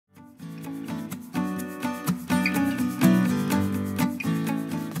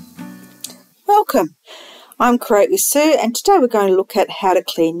Welcome, I'm Create with Sue, and today we're going to look at how to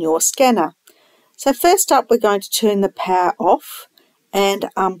clean your scanner. So first up, we're going to turn the power off and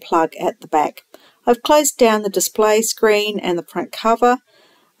unplug at the back. I've closed down the display screen and the front cover.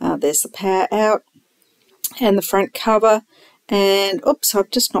 There's the power out and the front cover, and oops,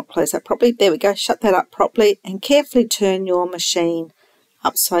 I've just not closed that properly. There we go, shut that up properly and carefully turn your machine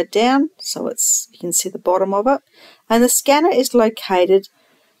upside down so you can see the bottom of it. And the scanner is located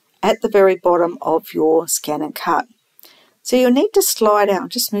at the very bottom of your Scanncut. So you'll need to slide out,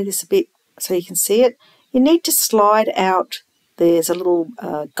 just move this a bit so you can see it. You need to slide out, there's a little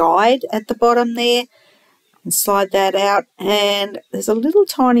guide at the bottom there, and slide that out, and there's a little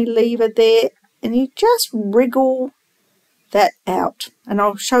tiny lever there, and you just wriggle that out, and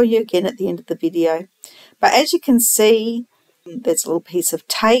I'll show you again at the end of the video. But as you can see, there's a little piece of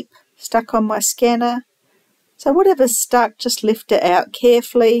tape stuck on my scanner. So whatever's stuck, just lift it out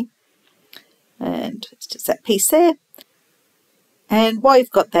carefully, and it's just that piece there. And while you've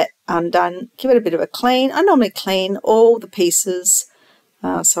got that undone, give it a bit of a clean. I normally clean all the pieces,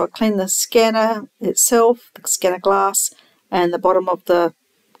 so I clean the scanner itself, the scanner glass, and the bottom of the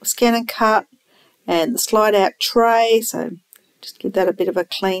Scanncut, and the slide out tray. So just give that a bit of a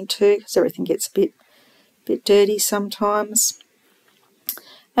clean too, because everything gets a bit dirty sometimes.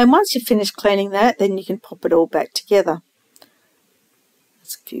 And once you've finished cleaning that, then you can pop it all back together.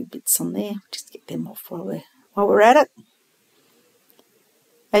 There's a few bits on there, just get them off while we're at it.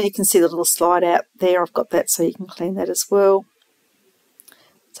 And you can see the little slide out there, I've got that so you can clean that as well.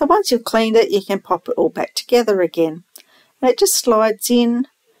 So once you've cleaned it, you can pop it all back together again. And it just slides in.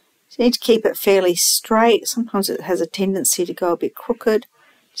 You need to keep it fairly straight. Sometimes it has a tendency to go a bit crooked.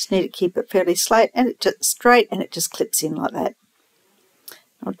 Just need to keep it fairly straight, and it just clips in like that.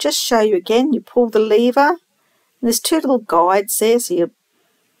 I'll just show you again. You pull the lever, and there's two little guides there, so you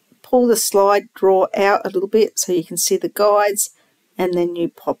pull the slide drawer out a little bit so you can see the guides, and then you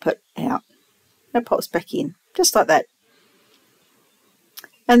pop it out. And it pops back in, just like that.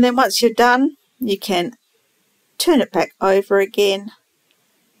 And then once you're done, you can turn it back over again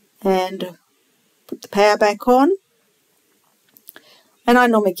and put the power back on. And I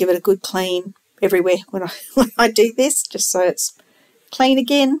normally give it a good clean everywhere when I do this, just so it's clean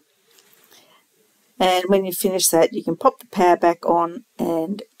again. And when you finish that, you can pop the power back on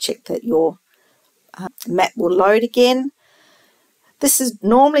and check that your mat will load again. This is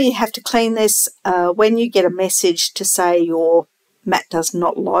normally you have to clean this when you get a message to say your mat does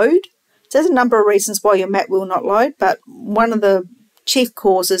not load. So there's a number of reasons why your mat will not load, but one of the chief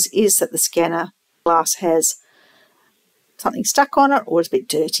causes is that the scanner glass has something stuck on it or it's a bit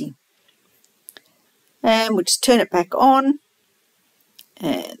dirty. And we'll just turn it back on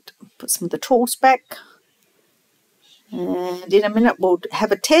and put some of the tools back. And in a minute we'll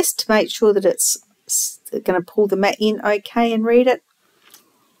have a test to make sure that it's going to pull the mat in okay and read it.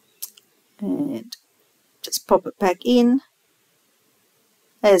 And just pop it back in.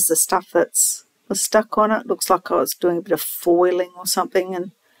 There's the stuff that was stuck on it. Looks like I was doing a bit of foiling or something and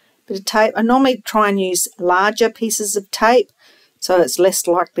a bit of tape. I normally try and use larger pieces of tape so it's less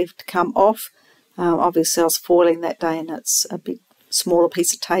likely to come off. Obviously I was foiling that day and it's a bit smaller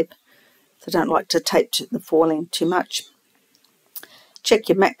piece of tape, so I don't like to tape the foiling too much. Check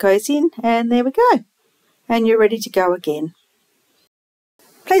your mat goes in, and there we go, and you're ready to go again.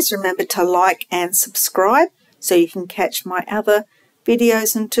 Please remember to like and subscribe so you can catch my other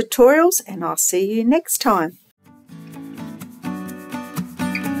videos and tutorials, and I'll see you next time.